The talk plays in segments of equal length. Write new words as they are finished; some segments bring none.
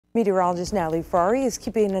Meteorologist Natalie Ferrari is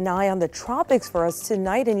keeping an eye on the tropics for us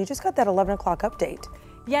tonight, and you just got that 11 o'clock update.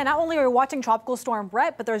 Yeah, not only are we watching Tropical Storm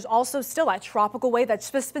Bret, but there's also still that tropical wave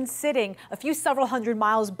that's just been sitting several hundred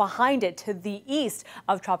miles behind it to the east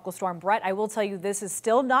of Tropical Storm Bret. I will tell you, this is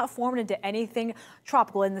still not formed into anything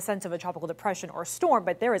tropical in the sense of a tropical depression or storm,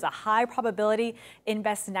 but there is a high probability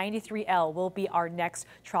Invest 93L will be our next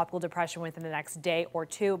tropical depression within the next day or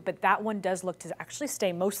two, but that one does look to actually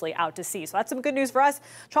stay mostly out to sea. So that's some good news for us.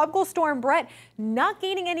 Tropical Storm Bret not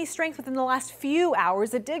gaining any strength within the last few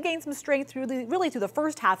hours. It did gain some strength through the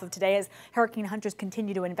first half of today as hurricane hunters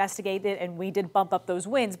continue to investigate it, and we did bump up those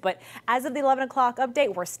winds. But as of the 11 o'clock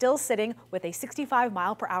update, we're still sitting with a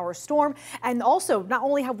 65-mile-per-hour storm. And also, not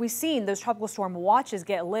only have we seen those tropical storm watches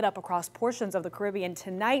get lit up across portions of the Caribbean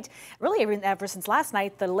tonight, really ever since last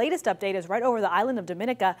night, the latest update is right over the island of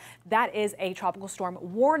Dominica. That is a tropical storm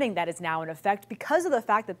warning that is now in effect because of the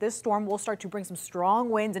fact that this storm will start to bring some strong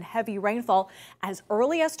winds and heavy rainfall as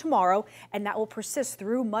early as tomorrow, and that will persist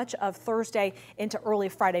through much of Thursday into early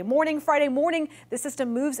Friday morning. Friday morning, the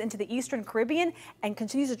system moves into the eastern Caribbean and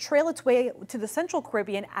continues to trail its way to the central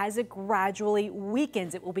Caribbean as it gradually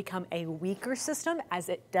weakens. It will become a weaker system as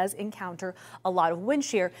it does encounter a lot of wind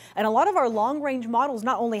shear. And a lot of our long-range models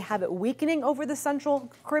not only have it weakening over the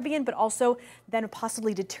central Caribbean, but also then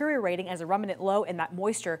possibly deteriorating as a remnant low and that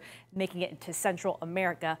moisture making it into Central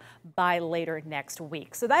America by later next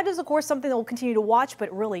week. So that is, of course, something that we'll continue to watch,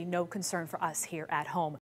 but really no concern for us here at home.